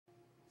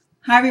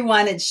Hi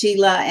everyone, it's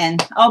Sheila,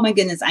 and oh my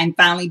goodness, I'm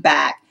finally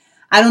back.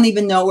 I don't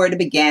even know where to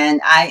begin.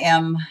 I've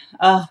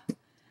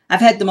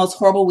had the most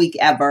horrible week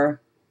ever,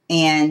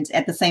 and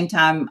at the same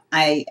time,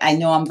 I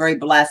know I'm very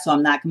blessed, so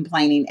I'm not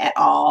complaining at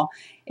all.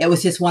 It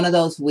was just one of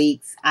those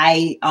weeks.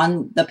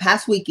 On the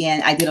past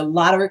weekend, I did a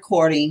lot of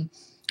recording.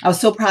 I was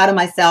so proud of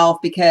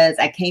myself because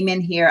I came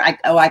in here.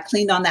 I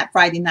cleaned on that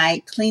Friday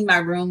night, cleaned my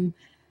room,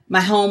 my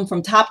home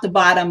from top to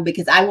bottom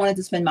because I wanted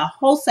to spend my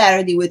whole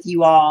Saturday with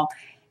you all,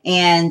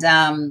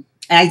 and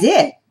I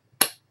did.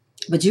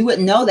 But you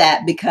wouldn't know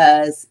that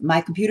because my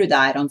computer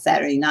died on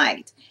Saturday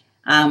night.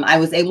 I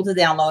was able to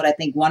download, I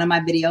think, one of my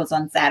videos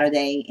on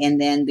Saturday, and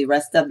then the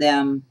rest of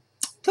them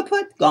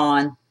kaput,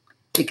 gone,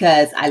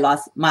 because I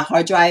lost my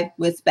hard drive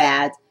was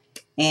bad.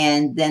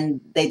 And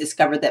then they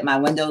discovered that my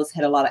Windows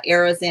had a lot of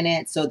errors in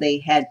it. So they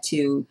had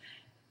to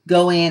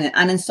go in and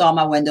uninstall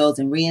my Windows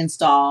and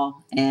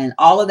reinstall. And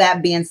all of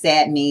that being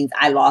said means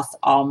I lost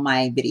all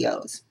my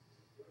videos.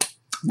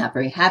 Not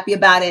very happy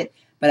about it,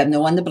 but I have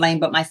no one to blame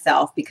but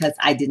myself because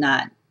I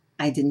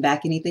didn't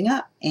back anything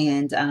up.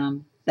 And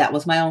that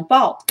was my own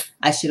fault.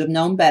 I should have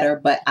known better,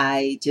 but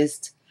I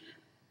just,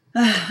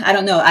 I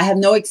don't know. I have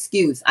no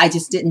excuse. I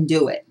just didn't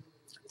do it.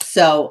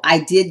 So I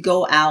did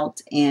go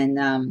out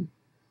and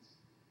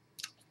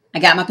I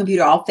got my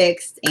computer all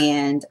fixed,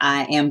 and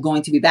I am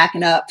going to be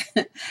backing up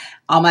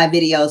all my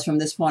videos from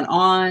this point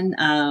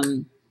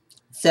on.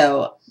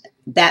 So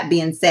that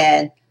being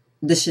said,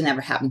 this should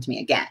never happen to me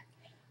again.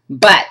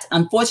 But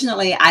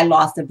unfortunately, I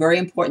lost a very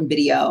important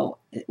video,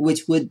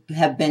 which would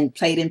have been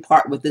played in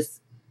part with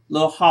this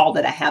little haul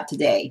that I have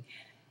today.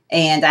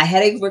 And I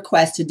had a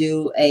request to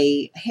do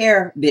a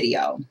hair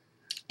video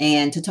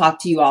and to talk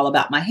to you all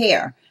about my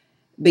hair,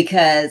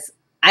 because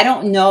I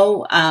don't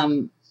know,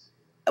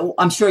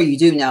 I'm sure you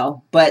do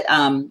know, but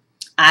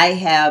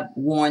I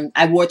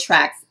wore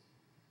tracks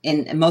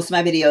in most of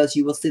my videos.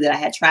 You will see that I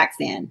had tracks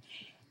in,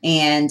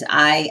 and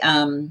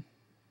I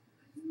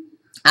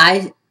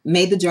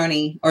made the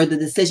journey or the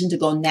decision to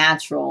go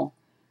natural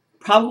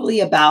probably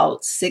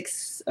about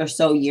 6 or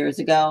so years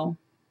ago.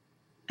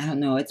 I don't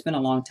know. It's been a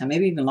long time,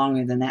 maybe even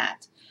longer than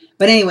that.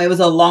 But anyway, it was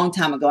a long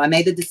time ago. I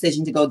made the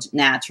decision to go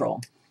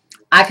natural.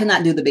 I could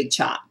not do the big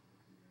chop.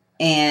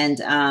 And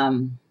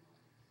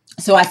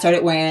so I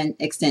started wearing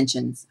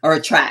extensions or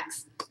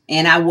tracks.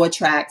 And I wore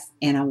tracks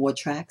and I wore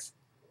tracks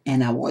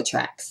and I wore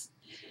tracks.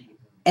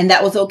 And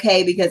that was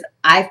okay because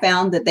I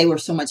found that they were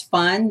so much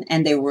fun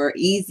and they were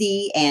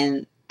easy,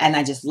 and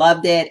I just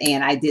loved it.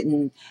 And I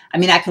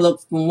could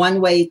look from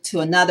one way to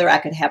another. I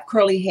could have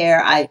curly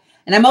hair. I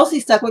mostly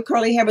stuck with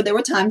curly hair, but there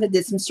were times I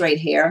did some straight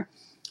hair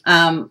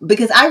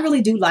because I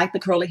really do like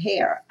the curly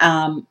hair,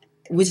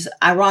 which is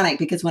ironic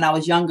because when I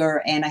was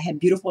younger and I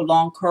had beautiful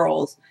long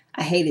curls,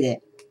 I hated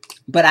it.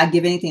 But I'd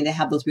give anything to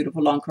have those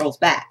beautiful long curls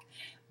back.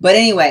 But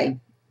anyway,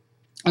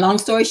 long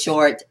story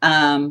short,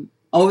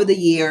 over the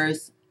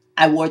years,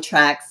 I wore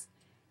tracks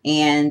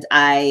and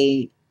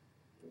I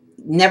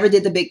never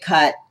did the big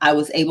cut. I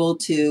was able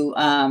to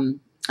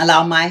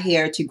allow my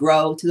hair to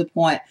grow to the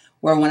point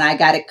where when I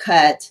got it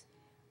cut,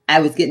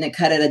 I was getting it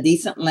cut at a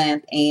decent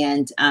length,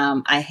 and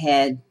I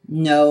had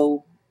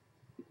no,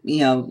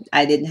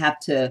 I didn't have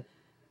to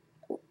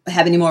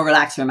have any more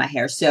relaxer in my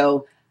hair.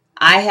 So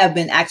I have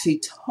been actually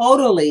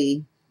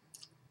totally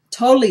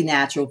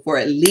natural for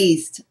at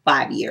least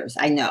 5 years.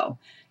 I know.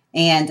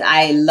 And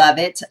I love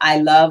it. I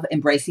love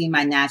embracing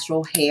my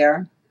natural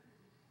hair.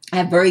 I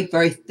have very,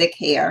 very thick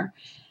hair,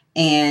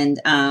 and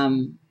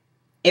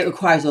it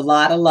requires a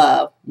lot of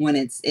love when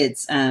it's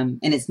in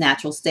its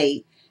natural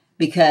state,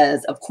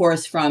 because of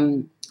course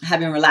from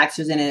having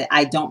relaxers in it,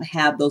 I don't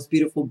have those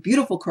beautiful,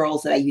 beautiful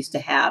curls that I used to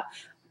have,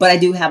 but I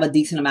do have a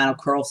decent amount of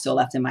curls still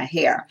left in my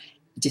hair,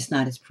 just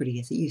not as pretty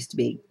as it used to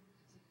be.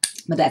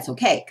 But that's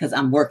okay because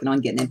I'm working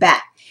on getting it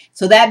back.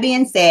 So that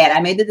being said,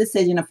 I made the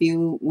decision a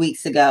few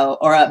weeks ago,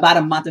 or about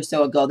a month or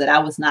so ago, that I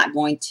was not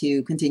going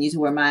to continue to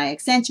wear my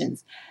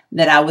extensions,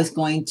 that I was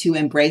going to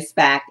embrace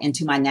back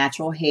into my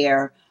natural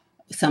hair,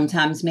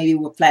 sometimes maybe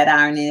with flat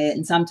ironing it,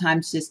 and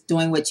sometimes just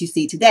doing what you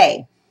see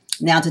today.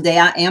 Now, today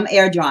I am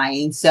air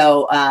drying,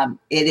 so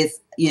it is,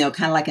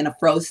 kind of like in a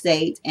fro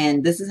state,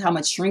 and this is how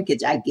much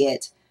shrinkage I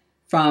get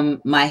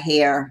from my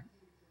hair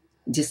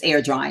just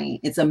air drying.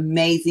 It's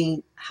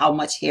amazing how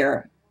much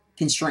hair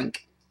can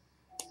shrink.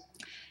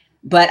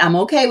 But I'm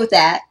okay with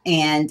that.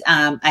 And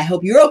I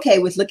hope you're okay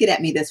with looking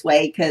at me this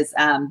way, because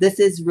this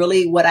is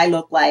really what I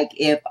look like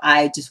if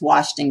I just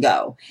washed and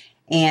go.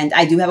 And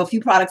I do have a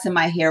few products in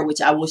my hair,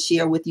 which I will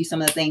share with you some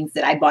of the things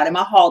that I bought in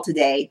my haul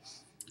today,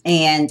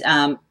 and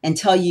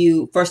tell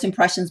you first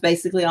impressions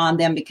basically on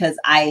them, because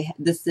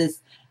this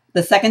is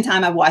the second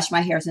time I've washed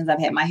my hair since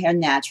I've had my hair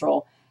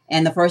natural.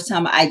 And the first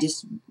time I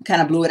just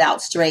kind of blew it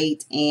out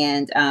straight.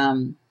 And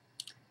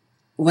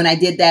when I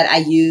did that, I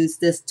used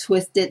this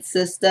Twisted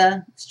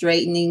Sister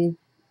straightening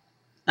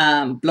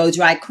blow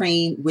dry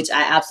cream, which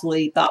I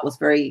absolutely thought was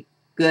very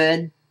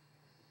good.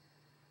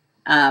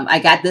 I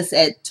got this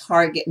at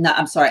Target. No,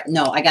 I'm sorry.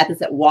 No, I got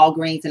this at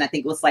Walgreens, and I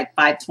think it was like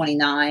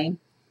 $5.29.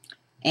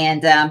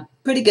 And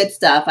pretty good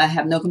stuff. I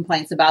have no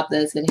complaints about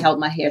this. It held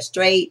my hair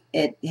straight.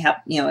 It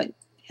helped, it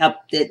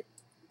helped it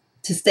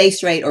to stay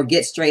straight or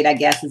get straight, I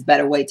guess is a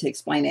better way to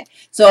explain it.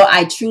 So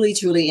I truly,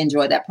 truly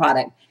enjoyed that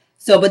product.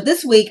 So, but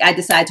this week I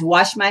decided to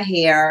wash my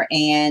hair,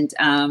 and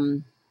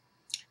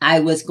I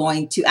was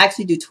going to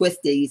actually do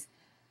twisties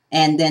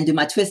and then do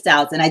my twist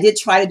outs. And I did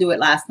try to do it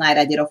last night.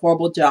 I did a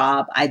horrible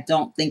job. I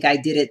don't think I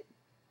did it.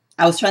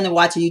 I was trying to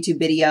watch a YouTube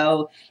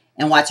video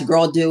and watch a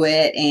girl do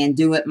it and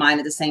do it mine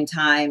at the same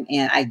time.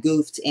 And I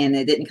goofed and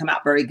it didn't come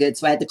out very good.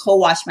 So I had to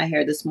co-wash my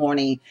hair this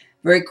morning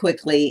very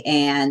quickly.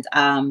 And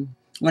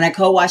when I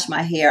co-washed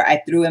my hair,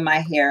 I threw in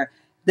my hair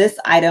this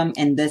item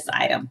and this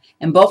item.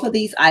 And both of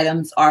these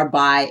items are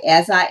by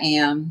As I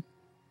Am,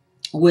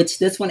 which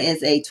this one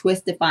is a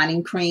twist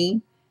defining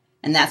cream.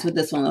 And that's what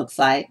this one looks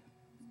like.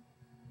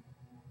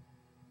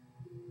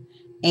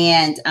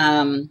 And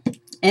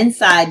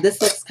inside,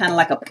 this looks kind of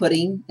like a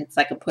pudding. It's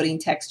like a pudding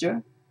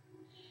texture.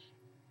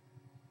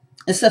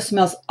 This stuff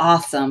smells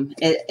awesome.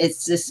 It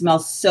just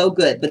smells so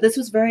good. But this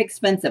was very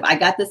expensive. I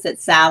got this at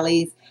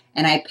Sally's,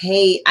 and I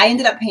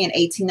ended up paying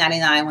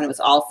 $18.99 when it was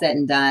all said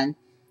and done.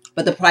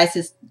 But the price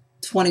is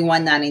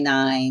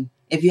 $21.99.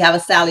 If you have a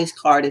Sally's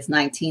card, it's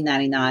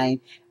 $19.99.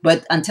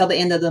 But until the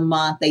end of the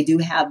month, they do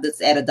have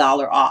this at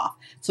 $1 off.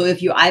 So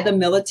if you're either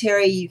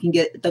military, you can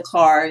get the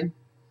card.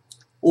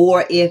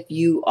 Or if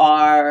you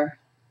are,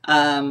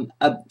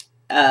 if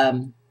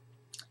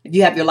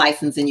you have your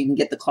license, and you can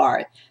get the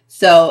card.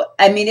 So,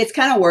 I mean, it's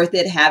kind of worth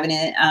it having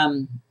it.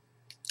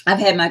 I've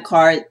had my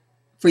card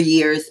for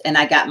years, and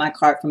I got my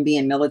card from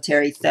being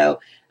military.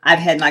 So I've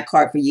had my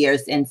card for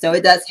years. And so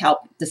it does help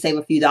to save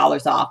a few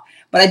dollars off.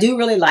 But I do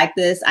really like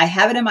this. I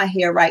have it in my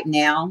hair right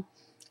now.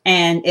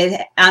 And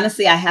it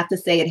honestly, I have to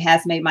say it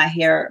has made my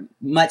hair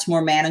much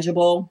more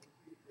manageable,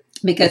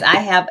 because I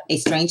have a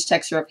strange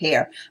texture of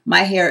hair.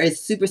 My hair is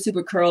super,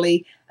 super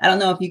curly. I don't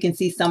know if you can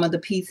see some of the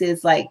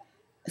pieces, like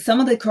some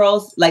of the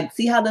curls, like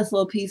see how this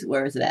little piece,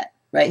 where is it at?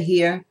 Right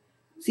here.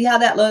 See how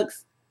that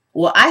looks?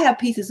 Well, I have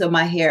pieces of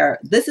my hair.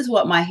 This is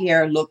what my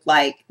hair looked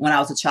like when I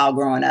was a child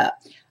growing up.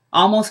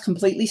 Almost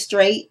completely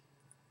straight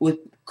with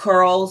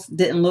curls,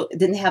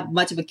 didn't have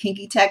much of a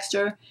kinky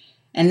texture.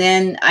 And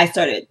then I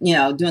started,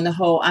 doing the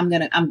whole,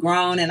 I'm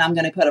grown and I'm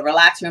going to put a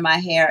relaxer in my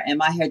hair, and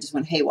my hair just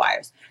went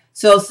haywire.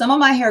 So some of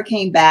my hair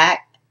came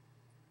back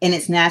in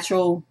its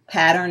natural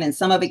pattern, and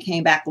some of it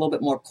came back a little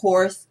bit more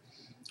coarse.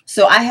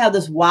 So I have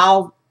this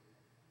wild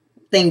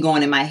thing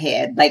going in my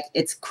head. Like,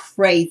 it's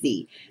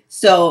crazy.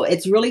 So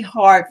it's really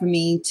hard for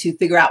me to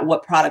figure out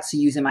what products to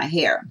use in my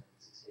hair.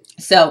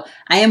 So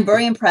I am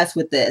very impressed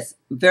with this.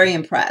 Very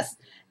impressed.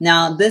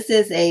 Now, this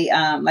is a,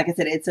 like I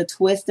said, it's a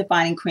twist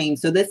defining cream.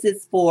 So this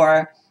is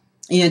for,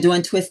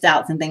 doing twist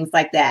outs and things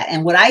like that.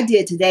 And what I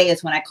did today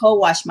is when I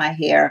co-washed my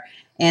hair,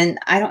 and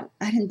I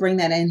didn't bring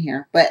that in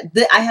here, but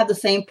I have the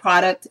same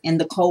product in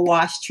the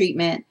co-wash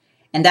treatment,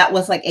 and that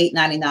was like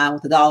 $8.99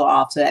 with $1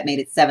 off. So that made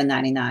it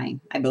 $7.99,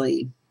 I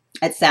believe,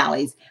 at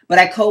Sally's. But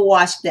I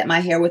co-washed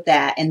my hair with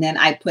that, and then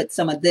I put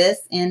some of this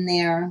in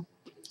there.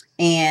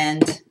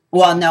 And,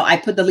 well, no, I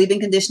put the leave-in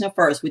conditioner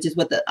first, which is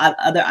what the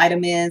other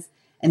item is.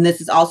 And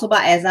this is also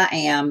by As I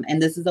Am, and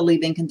this is a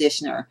leave-in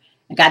conditioner.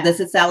 I got this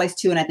at Sally's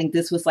too, and I think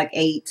this was like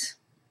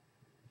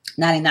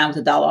 $8.99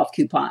 with $1 off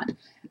coupon.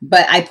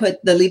 But I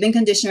put the leave-in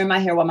conditioner in my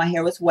hair while my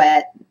hair was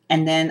wet,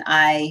 and then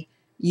I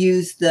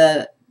used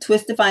the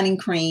twist defining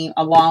cream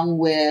along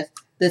with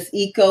this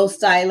Eco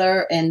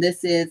Styler, and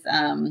this is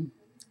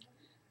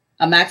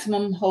a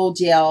maximum hold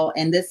gel,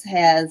 and this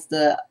has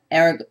the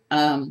argan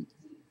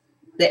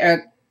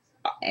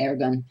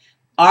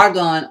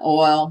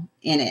oil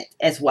in it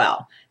as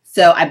well.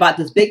 So I bought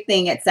this big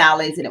thing at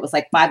Sally's, and it was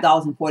like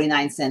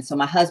 $5.49. So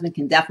my husband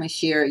can definitely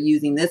share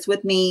using this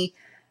with me.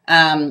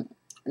 My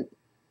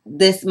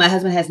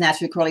husband has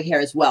naturally curly hair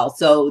as well.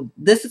 So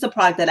this is a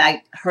product that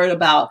I heard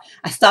about.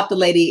 I stopped a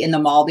lady in the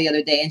mall the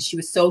other day, and she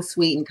was so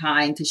sweet and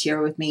kind to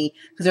share with me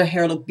because her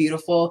hair looked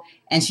beautiful.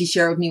 And she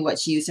shared with me what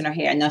she used in her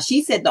hair. Now,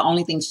 she said the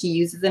only thing she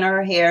uses in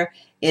her hair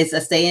is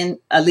a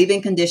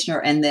leave-in conditioner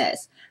and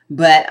this.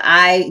 But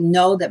I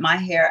know that my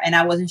hair, and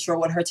I wasn't sure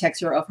what her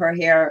texture of her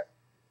hair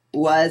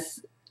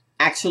was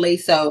actually.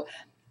 So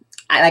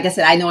like I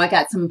said, I know I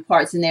got some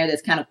parts in there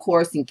that's kind of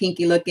coarse and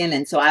kinky looking.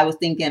 And so I was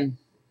thinking,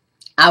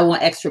 I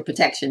want extra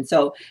protection.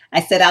 So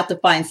I set out to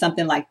find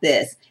something like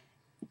this.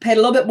 Paid a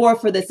little bit more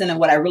for this than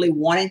what I really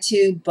wanted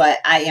to, but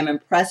I am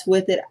impressed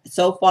with it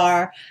so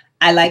far.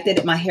 I like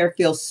that my hair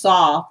feels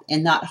soft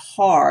and not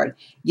hard,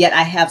 yet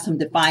I have some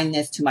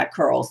definedness to my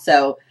curls.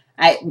 So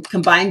I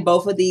combined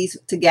both of these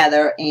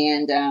together,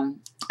 and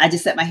I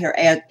just set my hair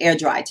air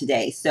dry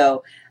today.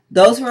 So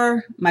those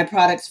were my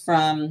products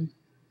from,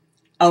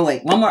 oh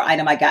wait, one more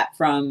item I got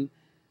from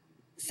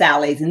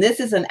Sally's, and this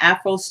is an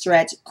Afro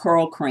Stretch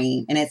Curl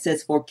Cream, and it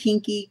says for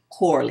kinky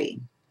curly.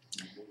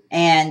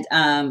 And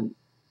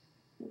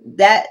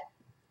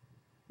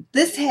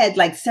this had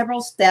like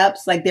several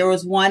steps. Like there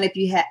was one if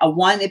you had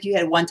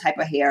one type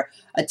of hair,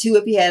 a 2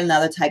 if you had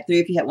another type, 3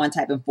 if you had one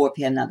type, and 4 if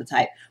you had another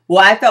type. Well,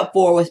 I felt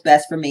 4 was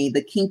best for me,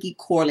 the kinky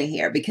curly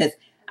hair, because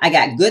I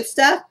got good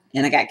stuff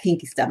and I got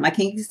kinky stuff. My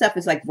kinky stuff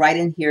is like right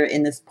in here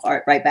in this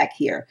part, right back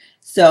here.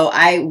 So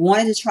I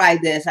wanted to try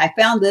this. I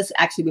found this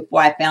actually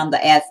before I found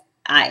the As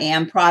I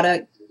Am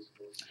product.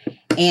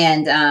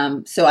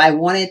 And so I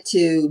wanted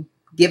to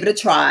give it a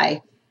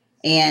try.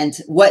 And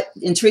what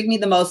intrigued me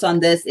the most on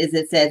this is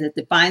it says it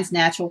defines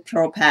natural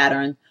curl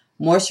pattern,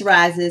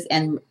 moisturizes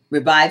and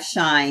revives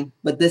shine,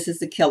 but this is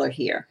the killer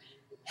here.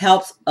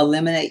 Helps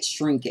eliminate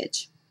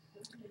shrinkage.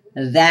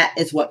 That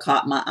is what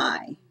caught my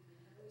eye.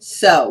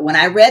 So when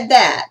I read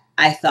that,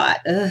 I thought,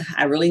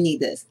 I really need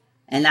this.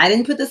 And I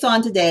didn't put this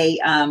on today,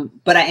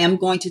 but I am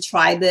going to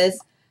try this.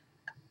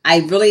 I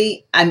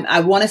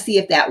want to see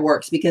if that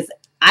works because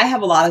I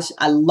have a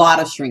lot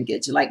of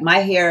shrinkage. Like my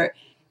hair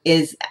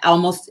is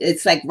almost,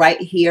 it's like right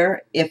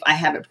here if I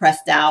have it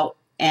pressed out,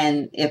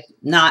 and if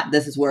not,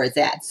 this is where it's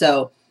at.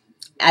 So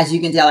as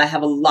you can tell, I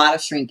have a lot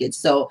of shrinkage.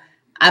 So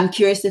I'm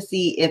curious to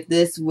see if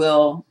this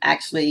will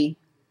actually,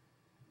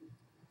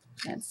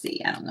 let's see,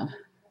 I don't know.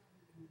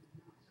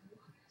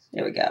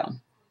 There we go.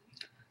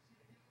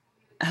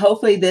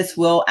 Hopefully this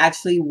will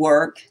actually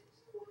work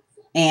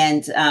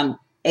and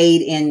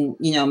aid in,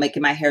 you know,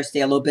 making my hair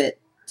stay a little bit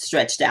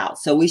stretched out.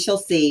 So we shall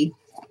see.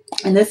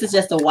 And this is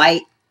just a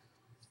white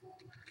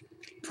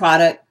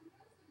product.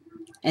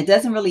 It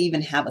doesn't really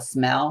even have a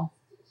smell.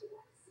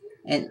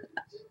 And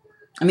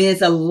I mean,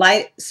 it's a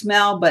light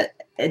smell, but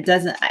it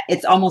doesn't,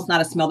 it's almost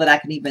not a smell that I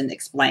can even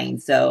explain.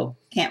 So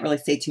can't really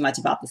say too much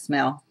about the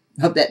smell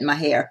of that in my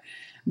hair.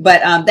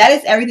 But that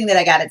is everything that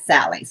I got at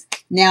Sally's.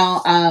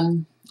 Now,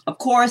 of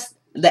course,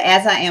 the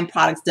As I Am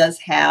products does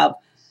have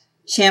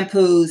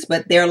shampoos,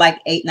 but they're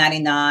like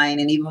 $8.99,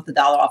 and even with the $1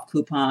 off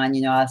coupon,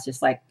 you know, I was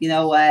just like, you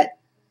know what,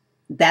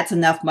 that's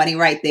enough money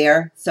right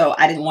there. So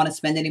I didn't want to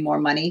spend any more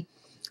money.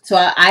 So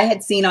I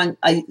had seen on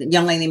a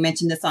young lady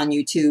mentioned this on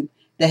YouTube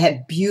that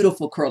had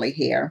beautiful curly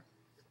hair,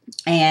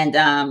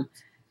 and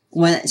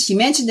when she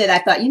mentioned it, I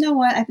thought, you know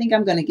what, I think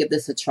I'm going to give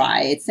this a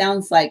try. It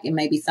sounds like it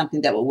may be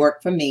something that will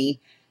work for me.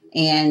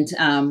 And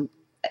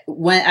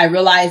when I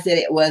realized that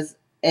it was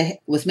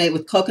made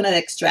with coconut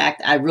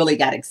extract, I really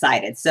got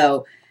excited.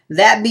 So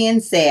that being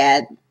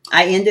said,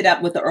 I ended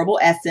up with the Herbal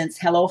Essence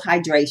Hello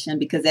Hydration,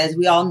 because as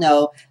we all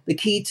know, the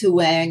key to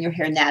wearing your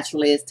hair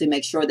naturally is to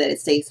make sure that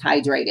it stays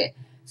hydrated.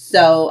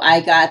 So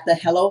I got the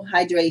Hello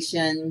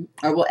Hydration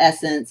Herbal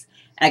Essence.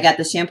 I got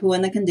the shampoo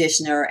and the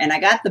conditioner, and I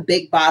got the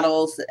big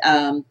bottles.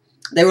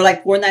 They were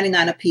like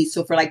 $4.99 a piece.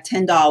 So for like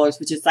 $10,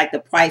 which is like the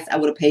price I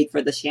would have paid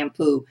for the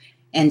shampoo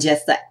and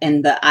just the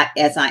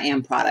As I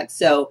Am product.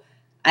 So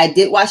I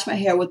did wash my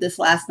hair with this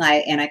last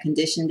night, and I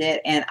conditioned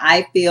it, and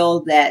I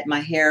feel that my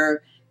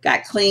hair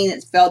got clean.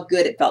 It felt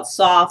good. It felt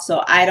soft.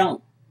 So I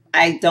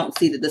don't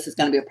see that this is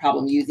going to be a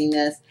problem using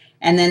this.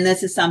 And then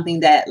this is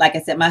something that, like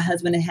I said, my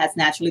husband has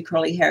naturally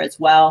curly hair as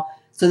well.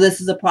 So this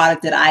is a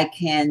product that I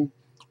can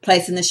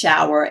place in the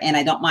shower, and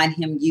I don't mind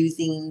him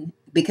using,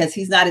 because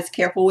he's not as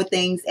careful with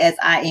things as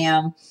I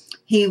am.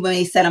 He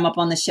may set them up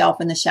on the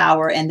shelf in the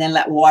shower and then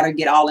let water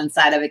get all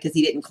inside of it because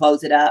he didn't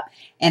close it up.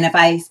 And if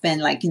I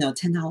spend like, you know,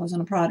 $10 on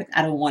a product,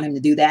 I don't want him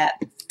to do that.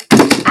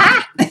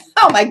 Ah!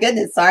 Oh my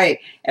goodness. Sorry,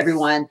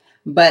 everyone.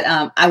 But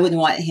I wouldn't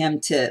want him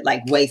to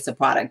like waste a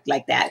product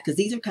like that, because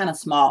these are kind of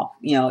small,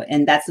 you know,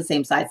 and that's the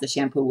same size the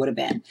shampoo would have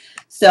been.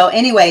 So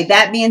anyway,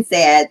 that being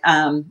said,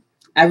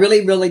 I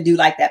really, really do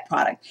like that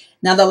product.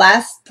 Now, the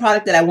last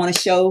product that I want to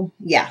show,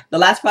 the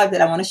last product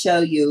that I want to show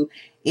you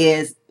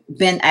is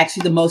been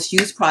actually the most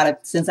used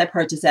product since I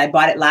purchased it. I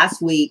bought it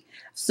last week.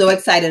 So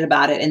excited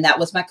about it. And that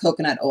was my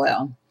coconut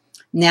oil.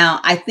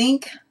 Now, I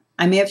think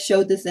I may have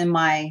showed this in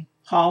my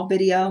haul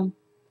video.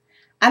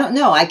 I don't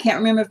know. I can't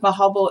remember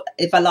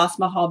if I lost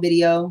my haul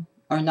video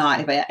or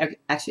not. If I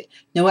actually,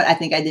 you know what? I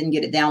think I didn't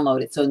get it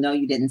downloaded. So no,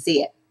 you didn't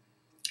see it.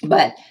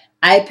 But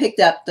I picked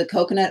up the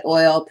coconut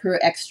oil pure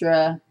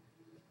extra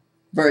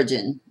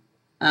virgin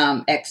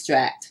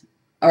extract,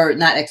 or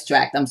not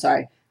extract. I'm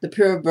sorry. The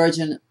pure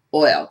virgin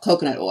oil,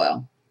 coconut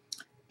oil.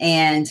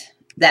 And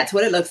that's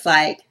what it looks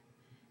like.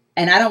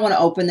 And I don't want to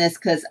open this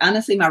because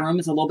honestly, my room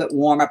is a little bit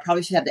warm. I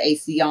probably should have the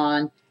AC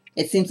on.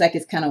 It seems like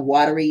it's kind of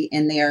watery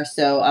in there.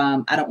 So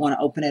I don't want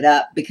to open it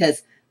up,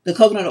 because the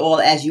coconut oil,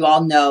 as you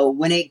all know,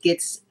 when it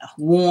gets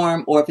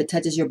warm or if it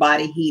touches your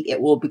body heat,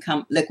 it will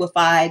become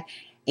liquefied.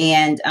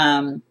 And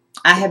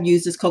I have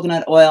used this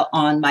coconut oil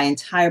on my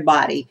entire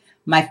body,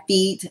 my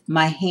feet,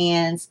 my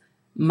hands,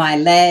 my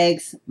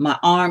legs, my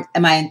arm,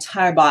 and my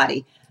entire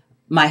body.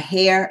 My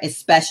hair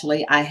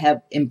especially, I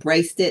have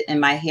embraced it in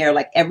my hair.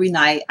 Like every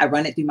night I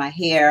run it through my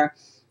hair.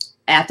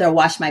 After I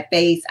wash my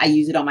face, I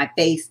use it on my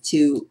face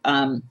to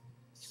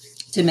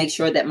make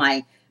sure that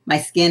my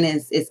skin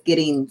is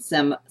getting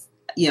some,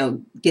 you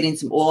know, getting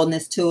some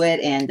oilness to it.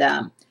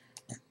 And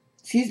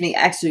excuse me,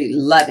 I actually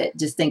love it.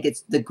 Just think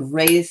it's the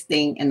greatest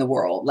thing in the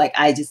world. Like,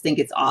 I just think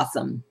it's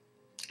awesome.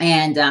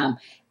 And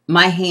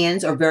my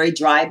hands are very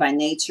dry by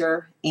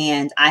nature,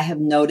 and I have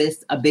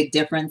noticed a big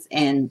difference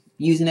in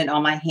using it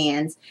on my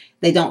hands.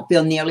 They don't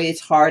feel nearly as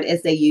hard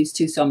as they used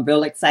to, so I'm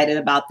real excited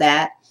about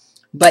that.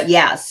 But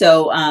yeah,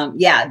 so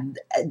yeah,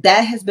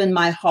 that has been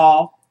my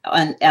haul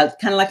kind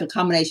of like a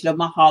combination of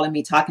my haul and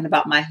me talking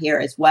about my hair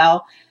as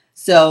well.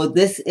 So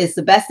this is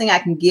the best thing I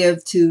can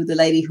give to the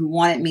lady who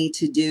wanted me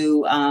to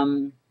do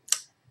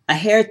a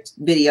hair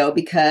video,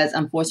 because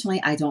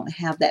unfortunately I don't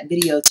have that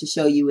video to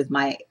show you with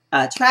my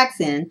tracks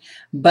in.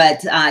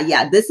 But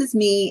yeah, this is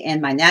me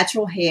and my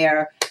natural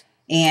hair.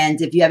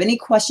 And if you have any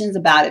questions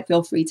about it,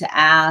 feel free to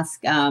ask.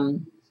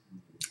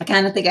 I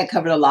kind of think I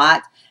covered a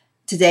lot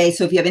today.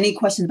 So if you have any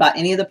questions about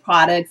any of the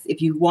products,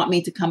 if you want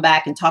me to come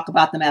back and talk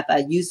about them after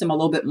I use them a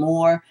little bit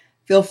more,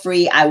 feel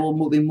free. I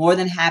will be more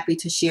than happy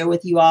to share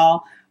with you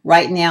all.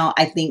 Right now,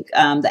 I think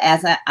the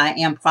As I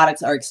Am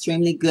products are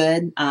extremely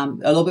good, a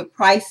little bit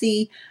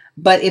pricey,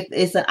 but if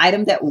it's an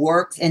item that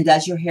works and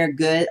does your hair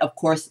good, of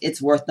course,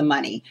 it's worth the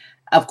money.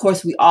 Of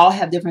course, we all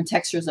have different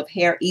textures of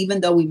hair.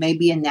 Even though we may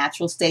be in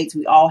natural states,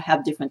 we all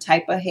have different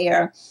type of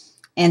hair.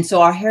 And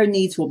so our hair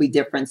needs will be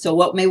different. So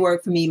what may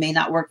work for me may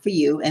not work for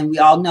you. And we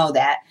all know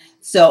that.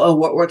 So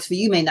what works for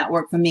you may not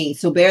work for me.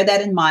 So bear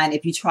that in mind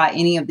if you try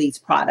any of these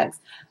products.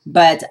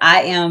 But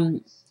I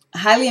am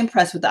highly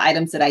impressed with the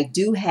items that I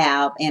do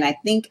have. And I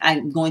think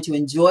I'm going to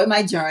enjoy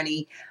my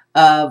journey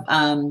of,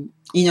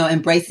 you know,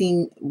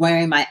 embracing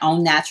wearing my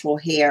own natural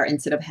hair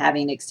instead of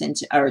having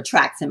extension or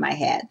tracks in my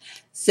head.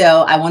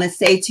 So I want to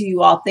say to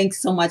you all,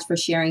 thanks so much for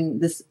sharing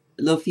this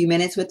little few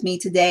minutes with me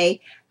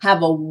today.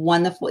 Have a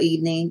wonderful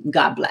evening.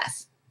 God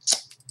bless.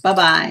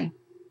 Bye-bye.